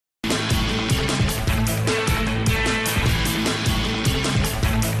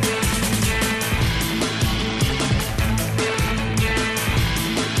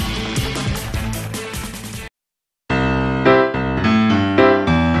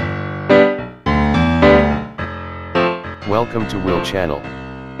Welcome to Will Channel.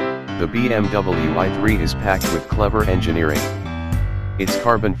 The BMW i3 is packed with clever engineering. Its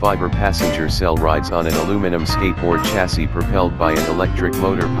carbon fiber passenger cell rides on an aluminum skateboard chassis propelled by an electric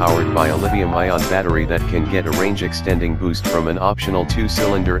motor powered by a lithium-ion battery that can get a range-extending boost from an optional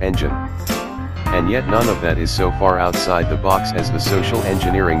 2-cylinder engine. And yet none of that is so far outside the box as the social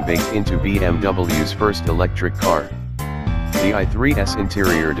engineering baked into BMW's first electric car. The i3s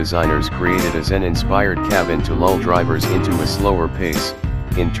interior designers created a Zen-inspired cabin to lull drivers into a slower pace,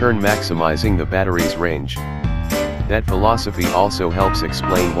 in turn maximizing the battery's range. That philosophy also helps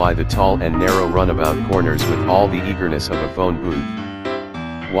explain why the tall and narrow runabout corners with all the eagerness of a phone booth.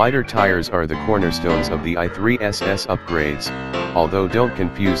 Wider tires are the cornerstones of the i3s upgrades, although don't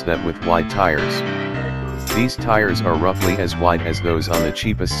confuse that with wide tires. These tires are roughly as wide as those on the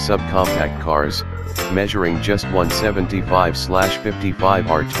cheapest subcompact cars, measuring just 175/55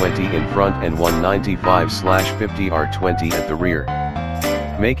 R20 in front and 195/50 R20 at the rear,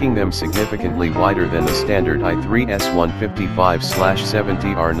 making them significantly wider than the standard i3s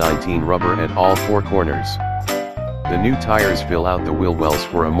 155/70 R19 rubber at all four corners. The new tires fill out the wheel wells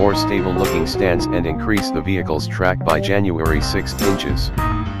for a more stable looking stance and increase the vehicle's track by January 6 inches.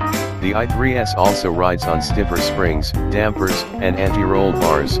 The i3s also rides on stiffer springs, dampers, and anti-roll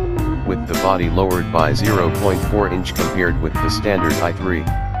bars, with the body lowered by 0.4 inch compared with the standard i3.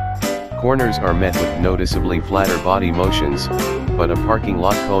 Corners are met with noticeably flatter body motions, but a parking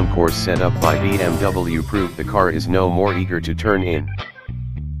lot concourse set up by BMW proved the car is no more eager to turn in.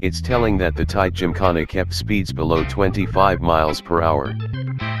 It's telling that the tight gymkhana kept speeds below 25 miles per hour.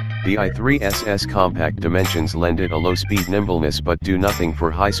 The i3s's compact dimensions lend it a low-speed nimbleness but do nothing for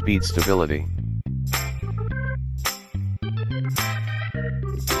high-speed stability.